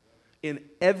with. In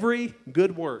every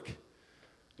good work,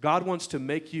 God wants to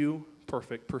make you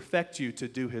perfect you to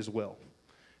do His will.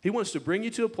 He wants to bring you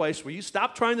to a place where you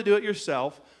stop trying to do it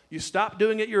yourself, you stop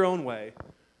doing it your own way,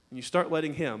 and you start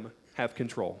letting Him have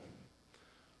control.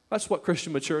 That's what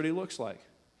Christian maturity looks like.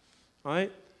 All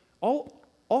right?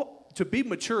 To be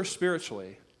mature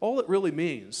spiritually, all it really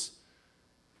means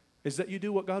is that you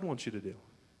do what God wants you to do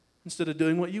instead of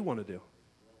doing what you want to do.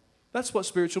 That's what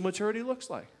spiritual maturity looks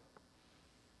like.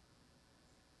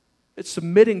 It's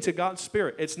submitting to God's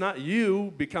Spirit. It's not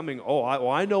you becoming,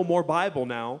 I know more Bible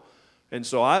now, and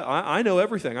so I know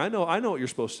everything. I know what you're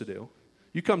supposed to do.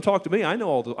 You come talk to me, I know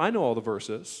all the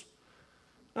verses.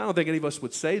 I don't think any of us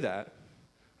would say that.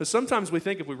 But sometimes we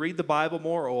think if we read the Bible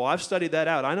more, I've studied that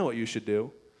out, I know what you should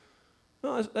do.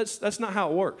 No, that's not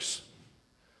how it works.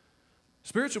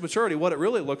 Spiritual maturity, what it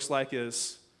really looks like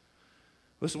is,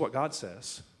 this is what God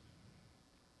says.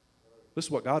 This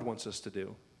is what God wants us to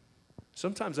do.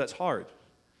 Sometimes that's hard.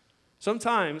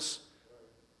 Sometimes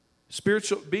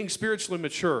being spiritually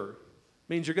mature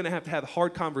means you're going to have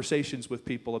hard conversations with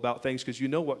people about things because you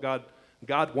know what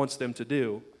God wants them to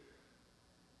do,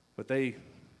 but they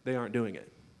aren't doing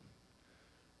it.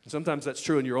 And sometimes that's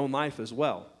true in your own life as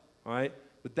well, all right?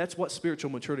 But that's what spiritual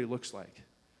maturity looks like.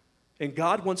 And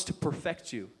God wants to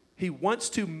perfect you. He wants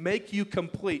to make you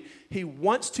complete. He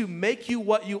wants to make you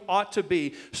what you ought to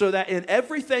be so that in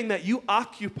everything that you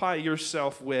occupy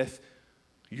yourself with,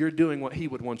 you're doing what He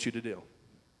would want you to do.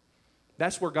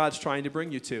 That's where God's trying to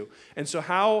bring you to. And so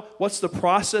what's the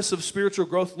process of spiritual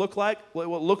growth look like?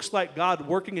 Well, it looks like God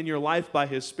working in your life by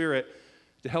His Spirit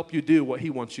to help you do what He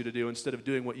wants you to do instead of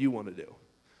doing what you want to do.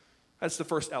 That's the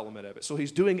first element of it. So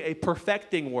He's doing a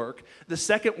perfecting work. The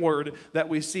second word that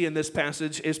we see in this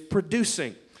passage is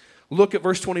producing. Look at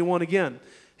verse 21 again.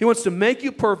 He wants to make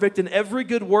you perfect in every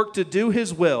good work to do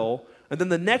His will. And then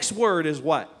the next word is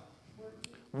what?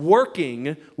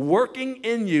 Working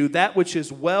in you that which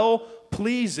is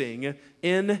well-pleasing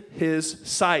in His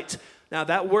sight. Now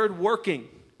that word working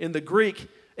in the Greek,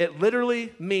 it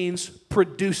literally means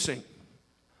producing.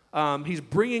 He's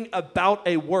bringing about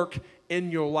a work in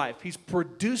your life. He's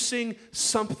producing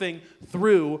something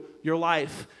through your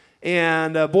life.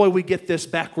 And boy, we get this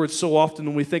backwards so often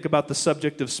when we think about the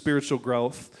subject of spiritual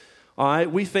growth. All right,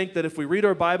 we think that if we read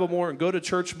our Bible more and go to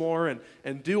church more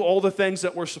and do all the things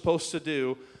that we're supposed to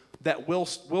do, that we'll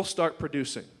start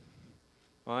producing.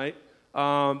 All right,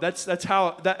 that's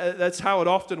how it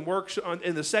often works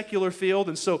in the secular field,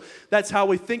 and so that's how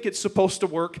we think it's supposed to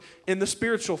work in the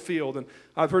spiritual field. And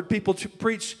I've heard people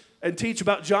preach and teach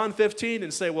about John 15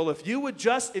 and say, well, if you would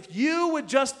just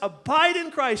abide in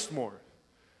Christ more,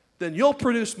 then you'll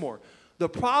produce more. The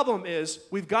problem is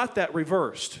we've got that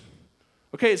reversed.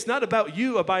 Okay, it's not about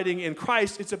you abiding in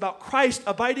Christ, it's about Christ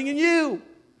abiding in you.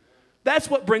 That's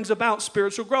what brings about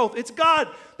spiritual growth. It's God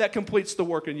that completes the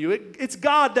work in you. It's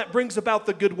God that brings about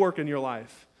the good work in your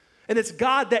life. And it's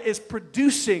God that is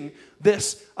producing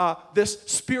this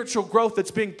spiritual growth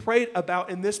that's being prayed about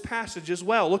in this passage as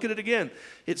well. Look at it again.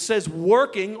 It says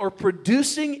working or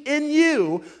producing in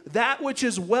you that which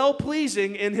is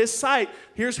well-pleasing in His sight.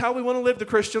 Here's how we want to live the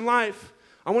Christian life.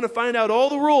 I want to find out all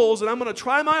the rules, and I'm going to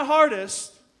try my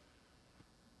hardest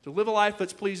to live a life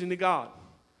that's pleasing to God.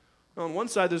 Now, on one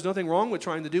side, there's nothing wrong with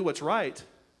trying to do what's right.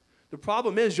 The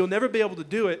problem is you'll never be able to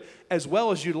do it as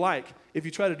well as you'd like if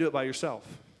you try to do it by yourself.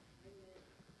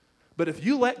 But if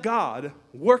you let God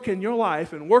work in your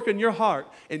life and work in your heart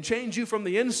and change you from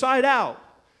the inside out,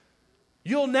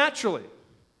 you'll naturally,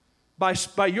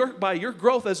 by your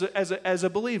growth as a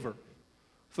believer,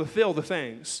 fulfill the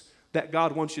things that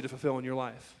God wants you to fulfill in your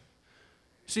life.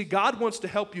 See, God wants to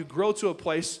help you grow to a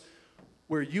place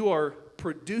where you are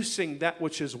producing that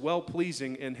which is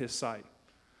well-pleasing in His sight.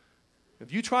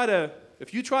 If you try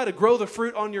to grow the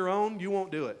fruit on your own, you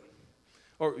won't do it.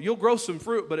 Or you'll grow some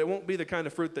fruit, but it won't be the kind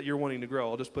of fruit that you're wanting to grow.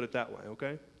 I'll just put it that way,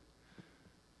 okay?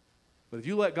 But if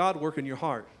you let God work in your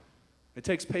heart, it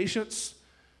takes patience.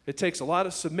 It takes a lot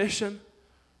of submission.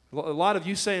 A lot of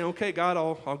you saying, okay, God,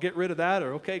 I'll get rid of that.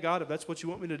 Or, okay, God, if that's what you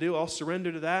want me to do, I'll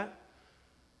surrender to that.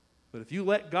 But if you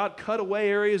let God cut away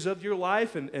areas of your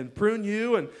life and prune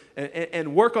you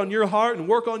and work on your heart and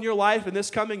work on your life in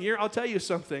this coming year, I'll tell you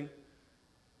something.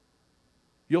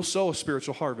 You'll sow a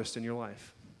spiritual harvest in your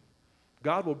life.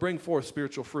 God will bring forth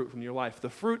spiritual fruit from your life. The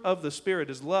fruit of the Spirit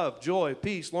is love, joy,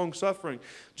 peace, long-suffering,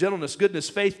 gentleness, goodness,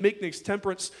 faith, meekness,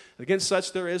 temperance. Against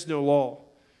such there is no law.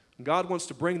 And God wants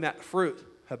to bring that fruit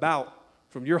about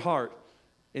from your heart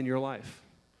in your life.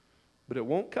 But it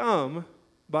won't come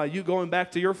by you going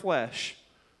back to your flesh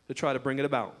to try to bring it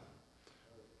about.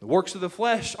 The works of the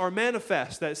flesh are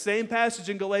manifest. That same passage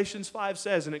in Galatians 5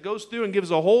 says, and it goes through and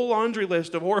gives a whole laundry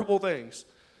list of horrible things.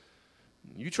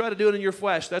 You try to do it in your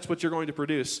flesh, that's what you're going to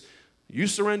produce. You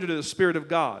surrender to the Spirit of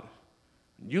God.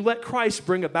 You let Christ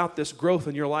bring about this growth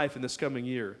in your life in this coming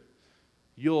year.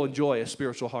 You'll enjoy a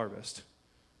spiritual harvest.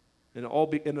 And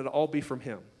it'll all be from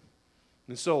Him.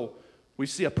 And so we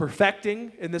see a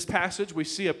perfecting in this passage. We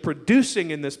see a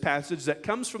producing in this passage that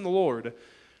comes from the Lord.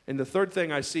 And the third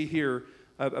thing I see here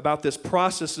about this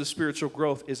process of spiritual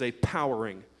growth is a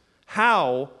powering.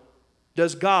 How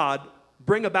does God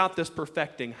bring about this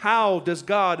perfecting? How does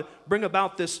God bring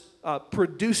about this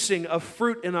producing of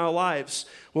fruit in our lives?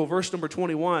 Well, verse number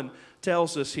 21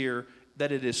 tells us here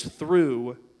that it is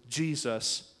through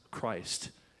Jesus Christ.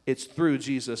 It's through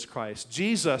Jesus Christ.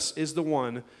 Jesus is the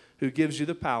one who gives you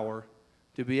the power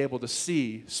to be able to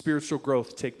see spiritual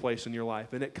growth take place in your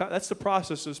life. And that's the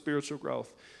process of spiritual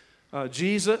growth.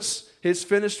 Jesus, His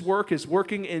finished work is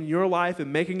working in your life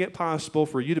and making it possible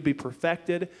for you to be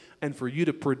perfected and for you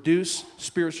to produce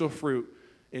spiritual fruit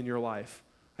in your life.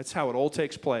 That's how it all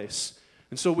takes place.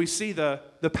 And so we see the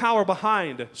power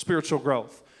behind spiritual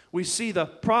growth. We see the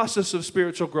process of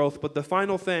spiritual growth, but the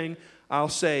final thing I'll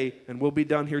say, and we'll be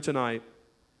done here tonight,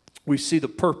 we see the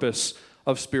purpose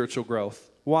of spiritual growth.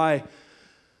 Why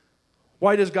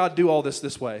does God do all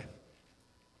this way?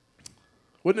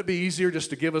 Wouldn't it be easier just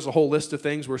to give us a whole list of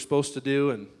things we're supposed to do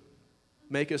and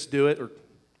make us do it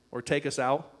or take us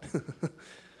out?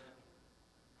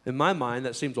 In my mind,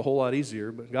 that seems a whole lot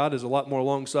easier, but God is a lot more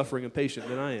long-suffering and patient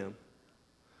than I am.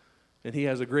 And He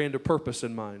has a grander purpose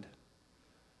in mind.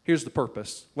 Here's the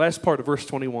purpose. Last part of verse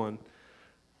 21.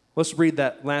 Let's read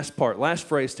that last part, last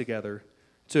phrase together.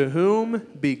 To whom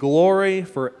be glory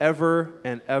forever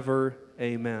and ever.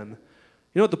 Amen.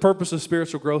 You know what the purpose of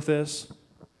spiritual growth is?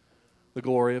 The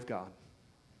glory of God.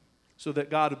 So that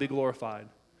God would be glorified.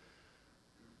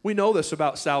 We know this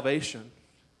about salvation.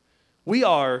 We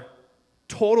are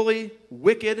totally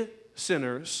wicked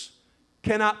sinners,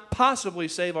 cannot possibly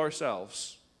save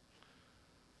ourselves.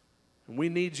 And we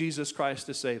need Jesus Christ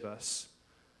to save us.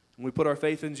 When we put our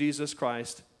faith in Jesus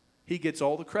Christ, He gets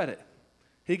all the credit.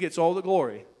 He gets all the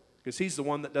glory because He's the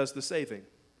one that does the saving.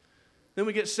 Then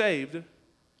we get saved.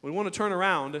 We want to turn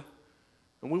around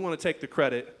and we want to take the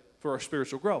credit for our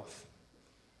spiritual growth.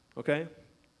 Okay?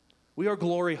 We are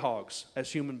glory hogs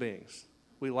as human beings.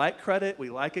 We like credit, we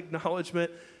like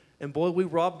acknowledgement, and boy, we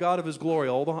rob God of His glory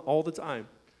all the time.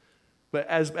 But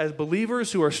as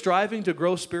believers who are striving to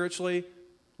grow spiritually,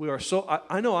 we are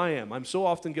I know I am. I'm so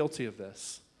often guilty of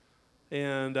this.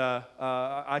 And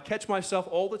I catch myself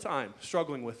all the time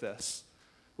struggling with this.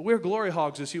 But we're glory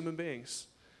hogs as human beings.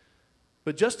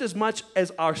 But just as much as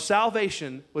our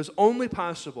salvation was only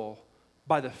possible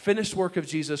by the finished work of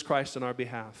Jesus Christ on our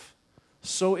behalf,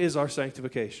 so is our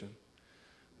sanctification.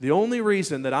 The only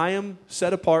reason that I am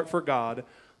set apart for God,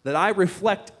 that I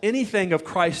reflect anything of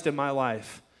Christ in my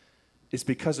life, is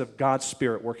because of God's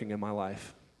Spirit working in my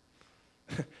life.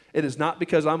 It is not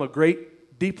because I'm a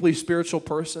great, deeply spiritual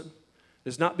person.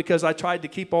 It's not because I tried to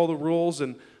keep all the rules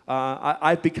and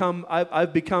I've become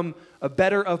a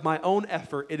better of my own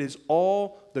effort. It is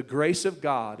all the grace of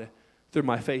God through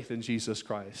my faith in Jesus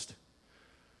Christ.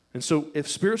 And so if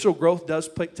spiritual growth does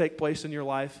take place in your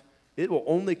life, it will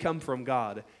only come from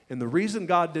God. And the reason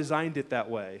God designed it that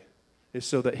way is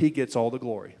so that He gets all the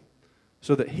glory,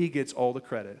 so that He gets all the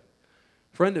credit.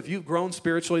 Friend, if you've grown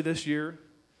spiritually this year,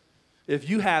 if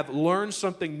you have learned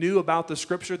something new about the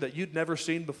Scripture that you'd never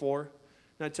seen before,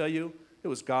 and I tell you, it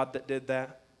was God that did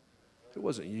that. It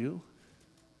wasn't you.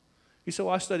 You say,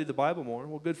 well, I studied the Bible more.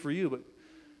 Well, good for you, but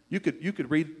you could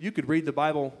read the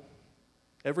Bible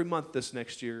every month this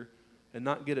next year and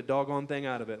not get a doggone thing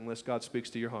out of it unless God speaks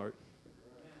to your heart.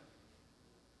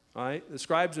 All right? The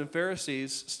scribes and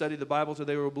Pharisees studied the Bible till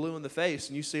they were blue in the face,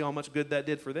 and you see how much good that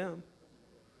did for them.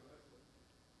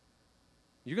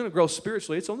 You're going to grow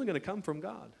spiritually. It's only going to come from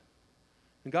God.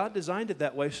 And God designed it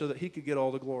that way so that He could get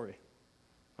all the glory.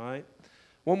 All right?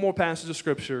 One more passage of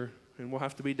Scripture, and we'll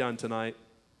have to be done tonight.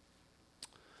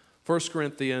 1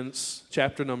 Corinthians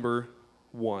chapter number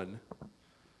 1.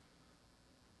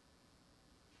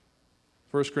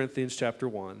 1 Corinthians chapter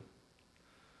 1.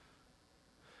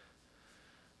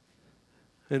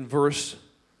 And verse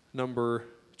number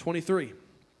 23.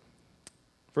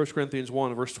 1 Corinthians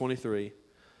 1, verse 23.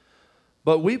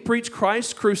 But we preach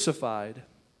Christ crucified,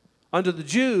 unto the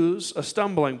Jews a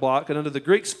stumbling block, and unto the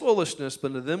Greeks foolishness, but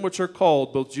unto them which are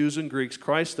called, both Jews and Greeks,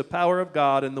 Christ the power of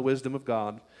God and the wisdom of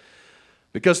God.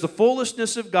 Because the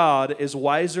foolishness of God is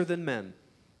wiser than men,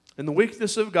 and the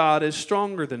weakness of God is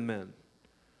stronger than men.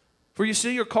 For you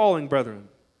see your calling, brethren,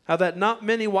 how that not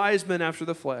many wise men after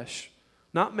the flesh,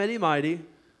 not many mighty,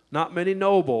 not many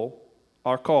noble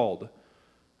are called.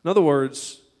 In other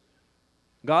words,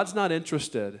 God's not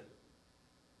interested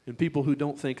in people who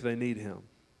don't think they need Him.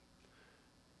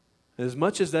 As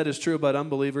much as that is true about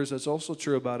unbelievers, it's also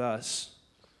true about us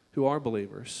who are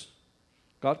believers.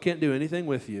 God can't do anything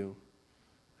with you.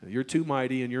 You're too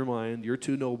mighty in your mind. You're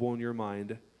too noble in your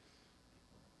mind.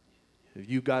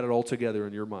 You've got it all together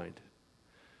in your mind.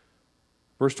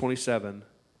 Verse 27,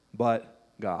 but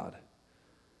God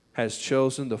has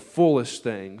chosen the foolish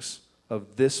things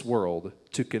of this world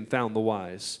to confound the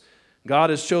wise.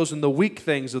 God has chosen the weak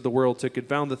things of the world to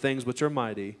confound the things which are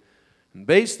mighty. And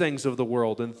base things of the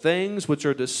world and things which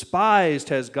are despised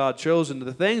has God chosen,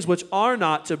 the things which are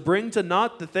not, to bring to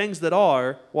naught the things that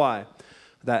are. Why?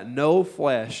 That no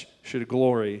flesh should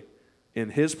glory in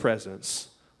His presence.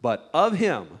 But of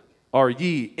Him are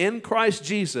ye in Christ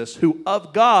Jesus, who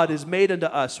of God is made unto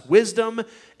us wisdom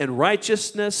and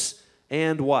righteousness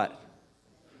and what?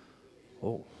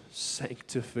 Oh,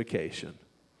 sanctification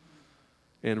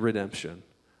and redemption.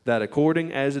 That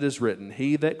according as it is written,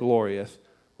 he that glorieth,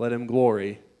 let him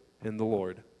glory in the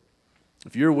Lord.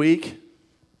 If you're weak,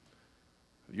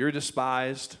 if you're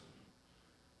despised,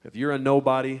 if you're a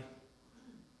nobody,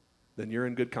 then you're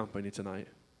in good company tonight.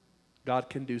 God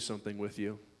can do something with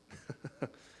you.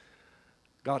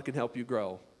 God can help you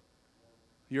grow.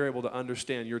 You're able to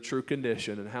understand your true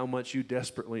condition and how much you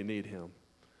desperately need Him.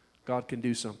 God can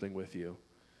do something with you.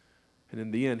 And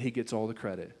in the end, He gets all the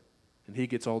credit. And He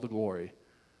gets all the glory.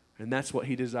 And that's what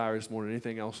He desires more than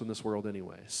anything else in this world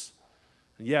anyways.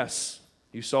 And yes,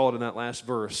 you saw it in that last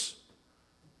verse.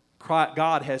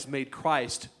 God has made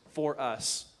Christ for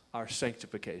us our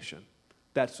sanctification.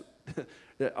 That's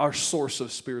our source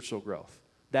of spiritual growth.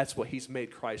 That's what He's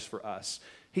made Christ for us.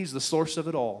 He's the source of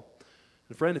it all.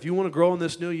 And friend, if you want to grow in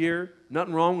this new year,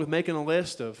 nothing wrong with making a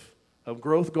list of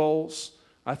growth goals.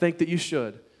 I think that you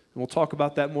should. And we'll talk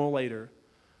about that more later.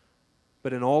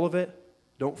 But in all of it,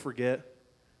 don't forget,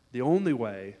 the only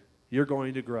way you're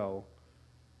going to grow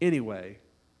anyway,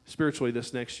 spiritually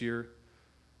this next year,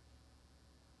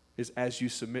 is as you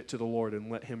submit to the Lord and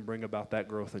let Him bring about that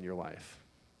growth in your life.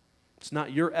 It's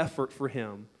not your effort for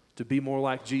Him to be more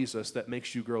like Jesus that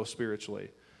makes you grow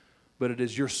spiritually, but it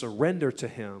is your surrender to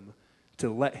Him to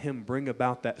let Him bring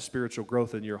about that spiritual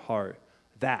growth in your heart.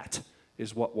 That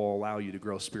is what will allow you to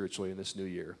grow spiritually in this new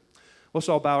year. Let's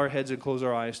all bow our heads and close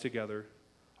our eyes together.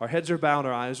 Our heads are bowed,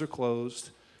 our eyes are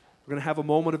closed. We're going to have a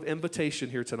moment of invitation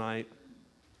here tonight.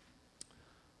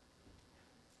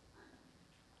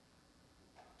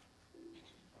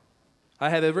 I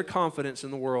have every confidence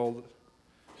in the world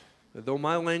that though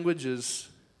my language is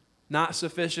not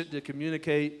sufficient to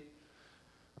communicate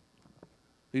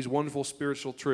these wonderful spiritual truths,